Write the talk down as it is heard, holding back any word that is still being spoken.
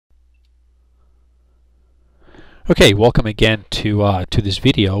Okay, welcome again to this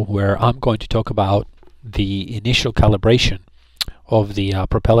video where I'm going to talk about the initial calibration of the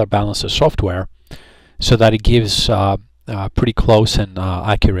Propeller balancer software so that it gives pretty close and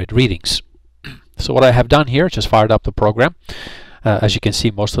accurate readings. So what I have done here, just fired up the program. As you can see,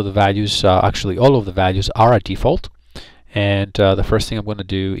 most of the values, actually all of the values are at default. And the first thing I'm going to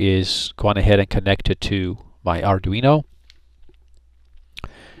do is go on ahead and connect it to my Arduino.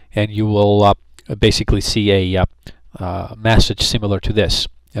 And you will basically see a message similar to this.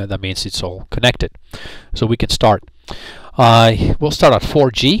 That means it's all connected. So we can start. We'll start at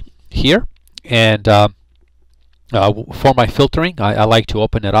 4G here, and for my filtering, I like to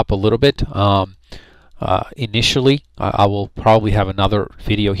open it up a little bit. Initially, I will probably have another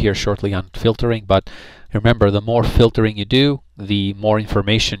video here shortly on filtering, but remember, the more filtering you do, the more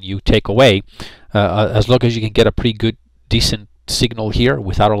information you take away. As long as you can get a pretty good, decent signal here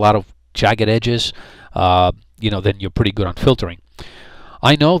without a lot of jagged edges, then you're pretty good on filtering.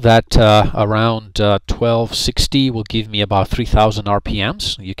 I know that around 1260 will give me about 3000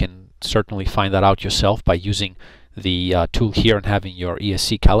 RPMs. You can certainly find that out yourself by using the tool here and having your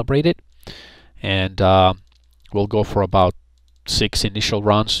ESC calibrated. And we'll go for about 6 initial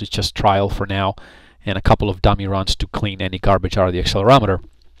runs. It's just trial for now, and a couple of dummy runs to clean any garbage out of the accelerometer.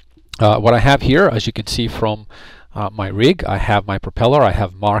 What I have here, as you can see from my rig, I have my propeller. I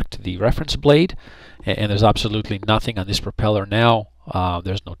have marked the reference blade, and there's absolutely nothing on this propeller now.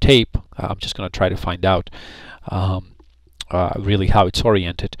 There's no tape. I'm just going to try to find out really how it's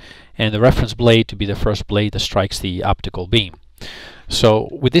oriented. And the reference blade to be the first blade that strikes the optical beam. So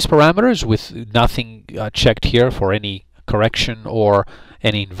with these parameters, with nothing checked here for any correction or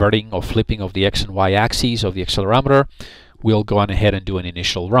any inverting or flipping of the X and Y axes of the accelerometer, we'll go on ahead and do an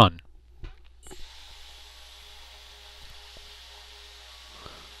initial run.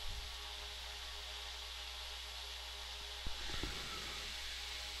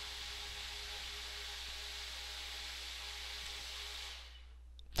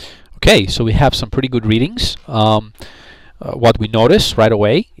 Okay, so we have some pretty good readings. What we notice right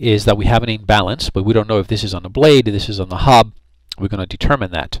away is that we have an imbalance, but we don't know if this is on the blade, this is on the hub. We're going to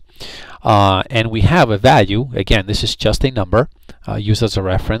determine that. And we have a value. Again, this is just a number used as a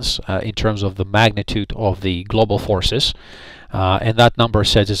reference in terms of the magnitude of the global forces. And that number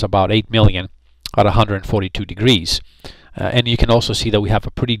says it's about 8 million at 142 degrees. And you can also see that we have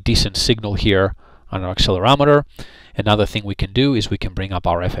a pretty decent signal here on our accelerometer. Another thing we can do is we can bring up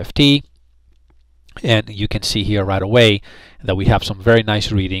our FFT, and you can see here right away that we have some very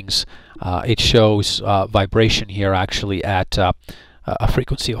nice readings. It shows vibration here actually at a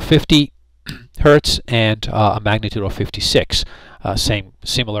frequency of 50 Hertz and a magnitude of 56.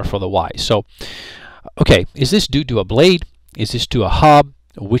 Similar for the Y. So, okay, is this due to a blade? Is this to a hub?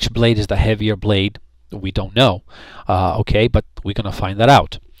 Which blade is the heavier blade? We don't know. Okay, but we're going to find that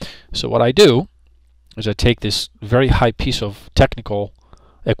out. So what I do is I take this very high piece of technical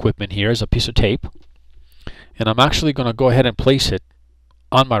equipment here as a piece of tape, and I'm actually going to go ahead and place it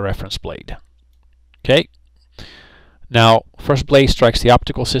on my reference blade. Okay, now first blade strikes the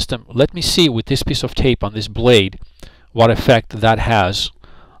optical system. Let me see with this piece of tape on this blade what effect that has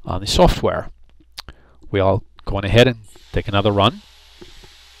on the software. We'll go on ahead and take another run.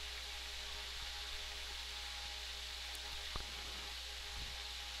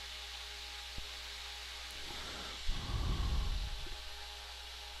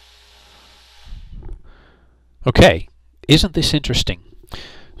 Okay, isn't this interesting?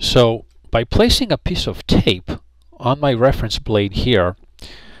 So by placing a piece of tape on my reference blade here,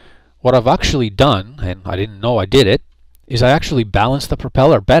 what I've actually done, and I didn't know I did it, is I actually balanced the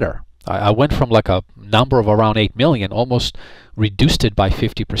propeller better. I went from like a number of around 8 million, almost reduced it by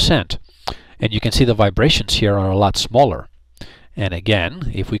 50%. And you can see the vibrations here are a lot smaller. And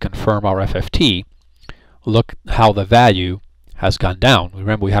again, if we confirm our FFT, look how the value has gone down.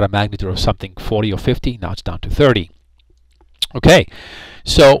 Remember, we had a magnitude of something 40 or 50. Now it's down to 30. Okay,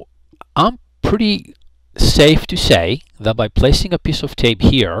 so I'm pretty safe to say that by placing a piece of tape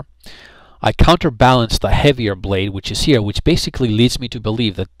here, I counterbalance the heavier blade, which is here, which basically leads me to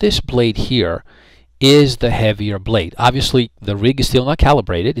believe that this blade here is the heavier blade. Obviously, the rig is still not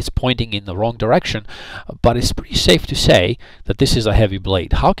calibrated. It's pointing in the wrong direction, but it's pretty safe to say that this is a heavy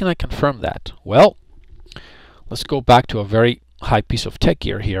blade. How can I confirm that? Well, let's go back to a very high piece of tech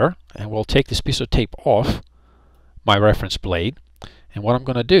gear here, and we'll take this piece of tape off my reference blade, and what I'm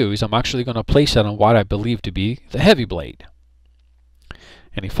going to do is I'm actually going to place it on what I believe to be the heavy blade.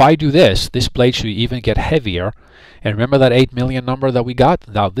 And if I do this, this blade should even get heavier. And remember that 8 million number that we got?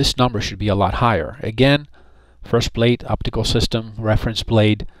 Now this number should be a lot higher. Again, first blade, optical system, reference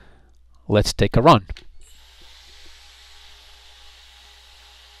blade. Let's take a run.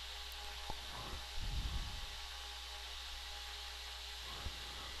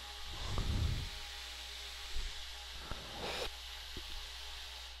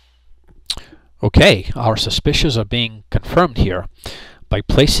 Okay, our suspicions are being confirmed here. By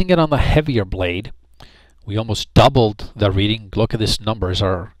placing it on the heavier blade, we almost doubled the reading. Look at these numbers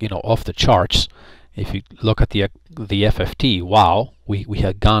are, off the charts. If you look at the FFT, wow, we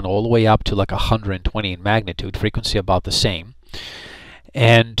had gone all the way up to like 120 in magnitude, frequency about the same.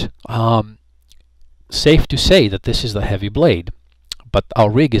 And safe to say that this is the heavy blade, but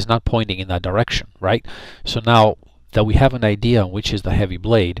our rig is not pointing in that direction, right? So now that we have an idea on which is the heavy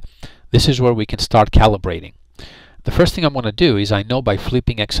blade, this is where we can start calibrating. The first thing I'm going to do is, I know by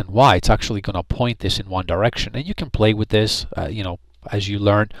flipping X and Y, it's actually going to point this in one direction, and you can play with this, as you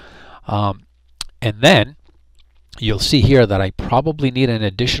learn. And then you'll see here that I probably need an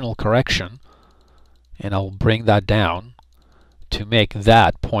additional correction, and I'll bring that down to make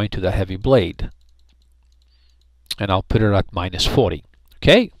that point to the heavy blade. And I'll put it at -40.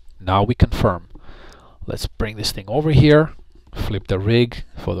 Okay, now we confirm. Let's bring this thing over here, flip the rig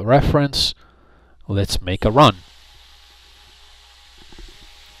for the reference. Let's make a run.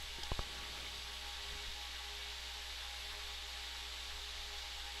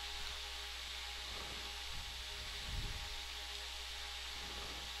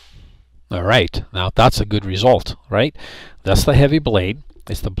 Alright, now that's a good result, right? That's the heavy blade.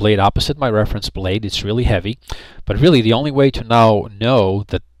 It's the blade opposite my reference blade. It's really heavy. But really the only way to now know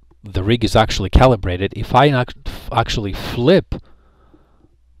that the rig is actually calibrated, if I actually flip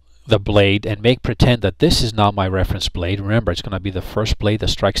the blade and make pretend that this is now my reference blade. Remember, it's going to be the first blade that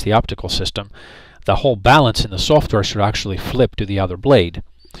strikes the optical system. The whole balance in the software should actually flip to the other blade.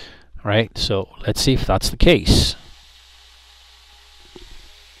 Alright, so let's see if that's the case.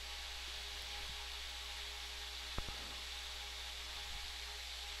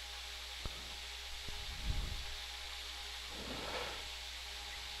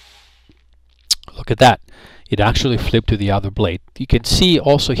 Look at that. It actually flipped to the other blade. You can see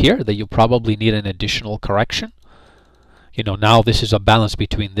also here that you probably need an additional correction. Now this is a balance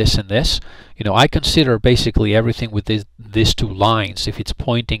between this and this. I consider basically everything with these two lines, if it's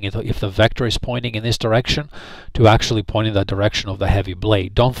pointing, if the vector is pointing in this direction, to actually point in the direction of the heavy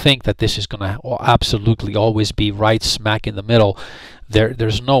blade. Don't think that this is going to absolutely always be right smack in the middle.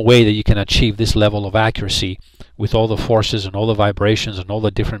 There's no way that you can achieve this level of accuracy with all the forces and all the vibrations and all the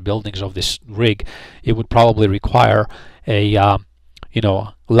different buildings of this rig. It would probably require a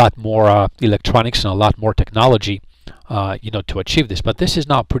lot more electronics and a lot more technology to achieve this. But this is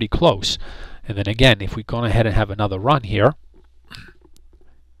now pretty close. And then again, if we go ahead and have another run here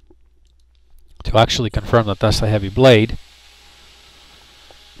to actually confirm that that's the heavy blade,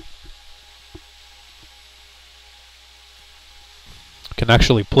 can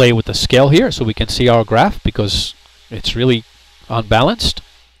actually play with the scale here so we can see our graph, because it's really unbalanced.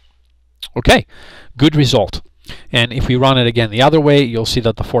 Okay, good result. And if we run it again the other way, you'll see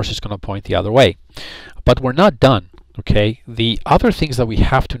that the force is going to point the other way. But we're not done. Okay, the other things that we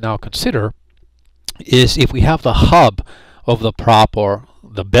have to now consider is, if we have the hub of the prop, or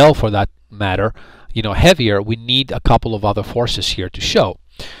the bell for that matter, heavier, we need a couple of other forces here to show.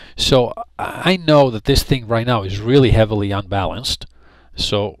 So I know that this thing right now is really heavily unbalanced.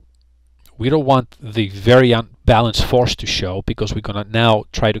 So we don't want the very unbalanced force to show, because we're going to now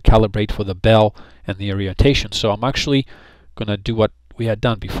try to calibrate for the bell and the orientation. So I'm actually going to do what we had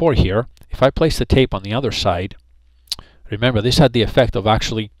done before here. If I place the tape on the other side, remember this had the effect of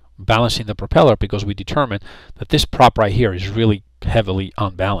actually balancing the propeller, because we determined that this prop right here is really heavily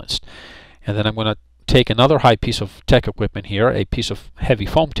unbalanced. And then I'm going to take another high piece of tech equipment here, a piece of heavy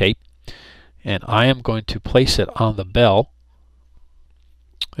foam tape, and I am going to place it on the bell.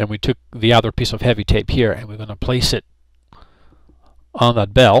 And we took the other piece of heavy tape here, and we're going to place it on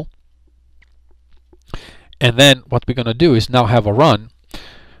that bell. And then what we're going to do is now have a run.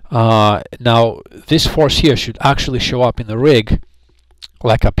 Now this force here should actually show up in the rig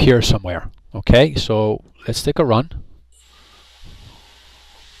like up here somewhere. Okay, so let's take a run.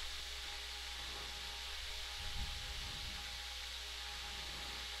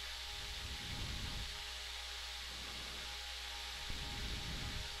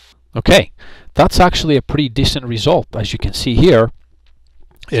 Okay, that's actually a pretty decent result. As you can see here,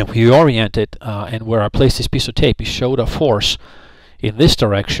 if we orient it and where I place this piece of tape, it showed a force in this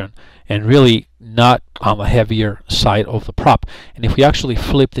direction and really not on the heavier side of the prop. And if we actually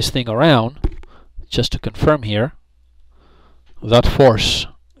flip this thing around, just to confirm here, that force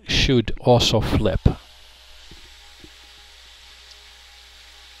should also flip.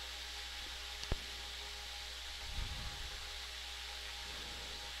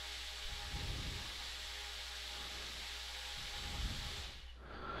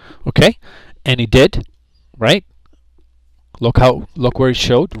 Okay, and it did, right? Look where it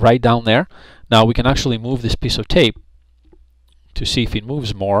showed, right down there. Now we can actually move this piece of tape to see if it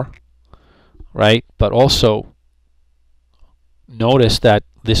moves more, right? But also notice that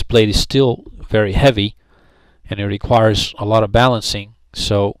this blade is still very heavy and it requires a lot of balancing,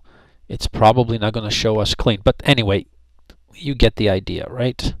 so it's probably not going to show us clean. But anyway, you get the idea,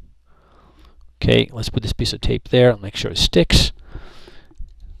 right? Okay, let's put this piece of tape there and make sure it sticks,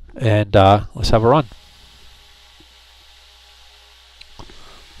 and let's have a run.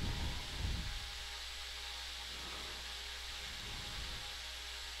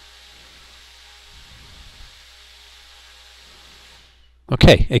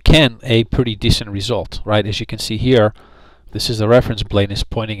 Okay, again, a pretty decent result, right? As you can see here, this is the reference blade and it's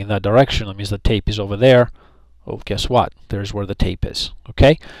pointing in that direction. That means the tape is over there. Oh, guess what? There's where the tape is.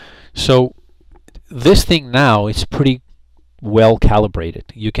 Okay, so this thing now is pretty well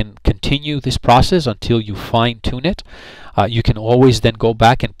calibrated. You can continue this process until you fine-tune it. You can always then go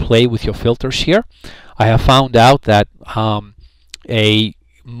back and play with your filters here. I have found out that a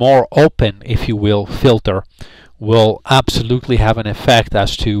more open, if you will, filter will absolutely have an effect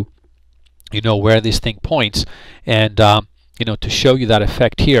as to, you know, where this thing points. And you know, to show you that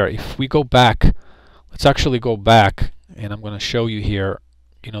effect here, if we go back, let's actually go back, and I'm going to show you here,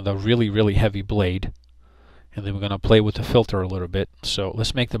 you know, the really heavy blade, and then we're going to play with the filter a little bit. So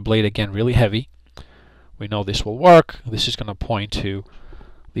let's make the blade again really heavy. We know this will work. This is going to point to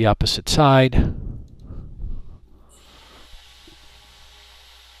the opposite side.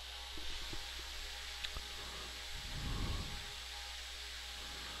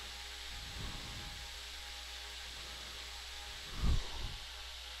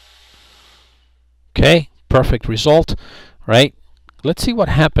 Okay, perfect result, right? Let's see what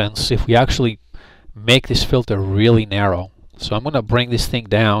happens if we actually make this filter really narrow. So I'm going to bring this thing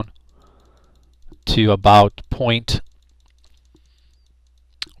down to about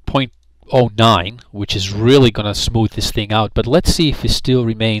 0.09, which is really going to smooth this thing out. But let's see if it still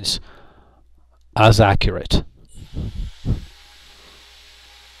remains as accurate.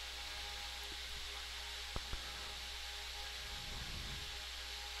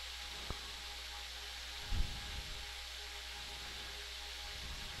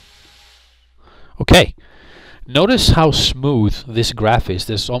 Okay, notice how smooth this graph is.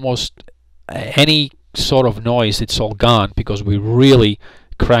 There's almost any sort of noise, it's all gone because we really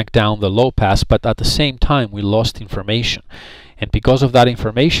cranked down the low pass, but at the same time we lost information. And because of that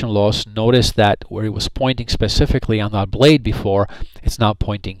information loss, notice that where it was pointing specifically on that blade before, it's now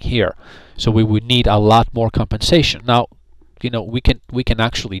pointing here. So we would need a lot more compensation. Now, you know, we can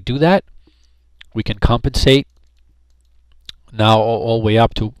actually do that. We can compensate now all the way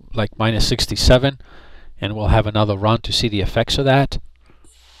up to like -67, and we'll have another run to see the effects of that.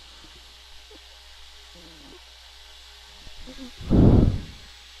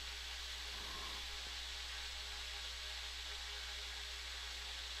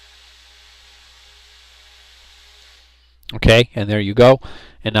 Okay, and there you go.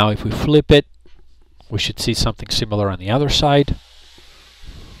 And now if we flip it, we should see something similar on the other side.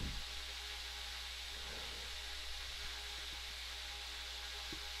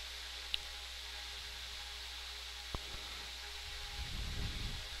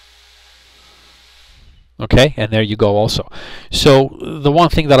 Okay, and there you go also. So the one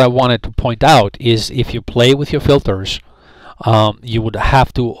thing that I wanted to point out is if you play with your filters, you would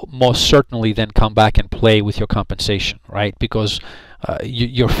have to most certainly then come back and play with your compensation, right? Because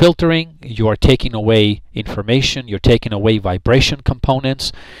you're filtering, you are taking away information, you're taking away vibration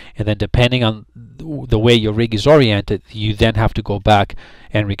components, and then depending on the way your rig is oriented, you then have to go back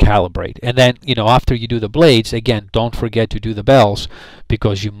and recalibrate. And then, you know, after you do the blades, again, don't forget to do the bells,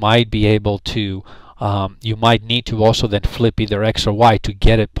 because you might be able to you might need to also then flip either X or Y to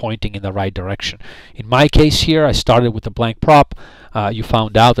get it pointing in the right direction. In my case here, I started with a blank prop. You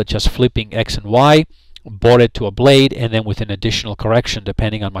found out that just flipping X and Y brought it to a blade, and then with an additional correction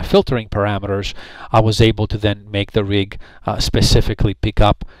depending on my filtering parameters, I was able to then make the rig specifically pick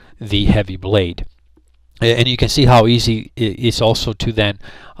up the heavy blade. And you can see how easy it is also to then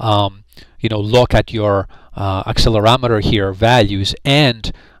you know, look at your accelerometer here values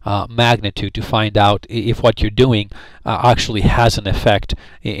and magnitude to find out if what you're doing actually has an effect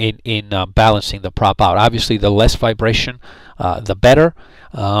in balancing the prop out. Obviously, the less vibration, the better.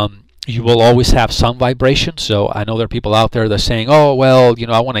 You will always have some vibration. So I know there are people out there that are saying, "Oh, well, you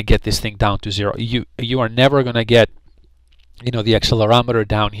know, I want to get this thing down to zero." You are never going to get, you know, the accelerometer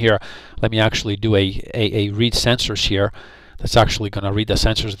down here. Let me actually do a read sensors here. That's actually going to read the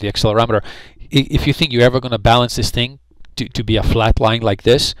sensors of the accelerometer. If you think you're ever going to balance this thing to be a flat line like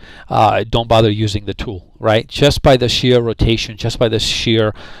this, don't bother using the tool, right? Just by the sheer rotation, just by the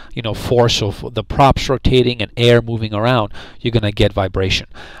sheer force of the props rotating and air moving around, you're going to get vibration.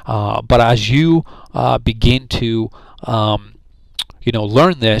 But as you begin to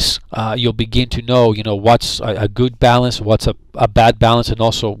learn this, you'll begin to know what's a good balance, what's a bad balance, and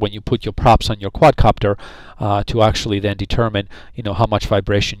also when you put your props on your quadcopter to actually then determine how much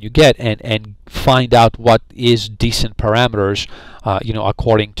vibration you get, and find out what is decent parameters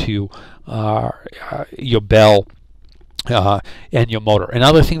according to your bell and your motor.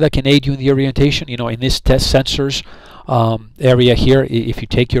 Another thing that can aid you in the orientation, in this test sensors area here, if you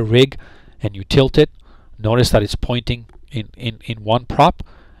take your rig and you tilt it, notice that it's pointing in one prop,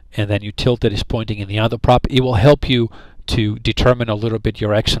 and then you tilt it, it's pointing in the other prop. It will help you to determine a little bit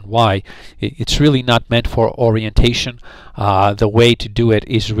your X and Y. It's really not meant for orientation. The way to do it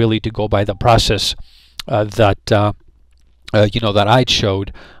is really to go by the process that that I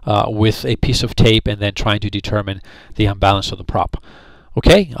showed with a piece of tape and then trying to determine the imbalance of the prop.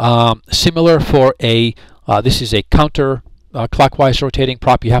 Okay, similar for a this is a counter clockwise rotating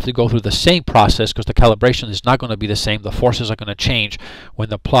prop. You have to go through the same process because the calibration is not going to be the same. The forces are going to change when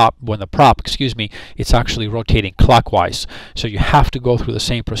the prop, it's actually rotating clockwise. So you have to go through the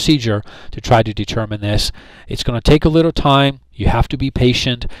same procedure to try to determine this. It's going to take a little time. You have to be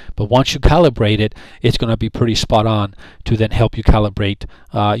patient, but once you calibrate it, it's going to be pretty spot on to then help you calibrate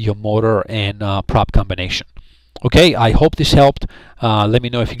your motor and prop combination. Okay, I hope this helped. Let me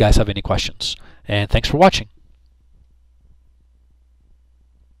know if you guys have any questions, and thanks for watching.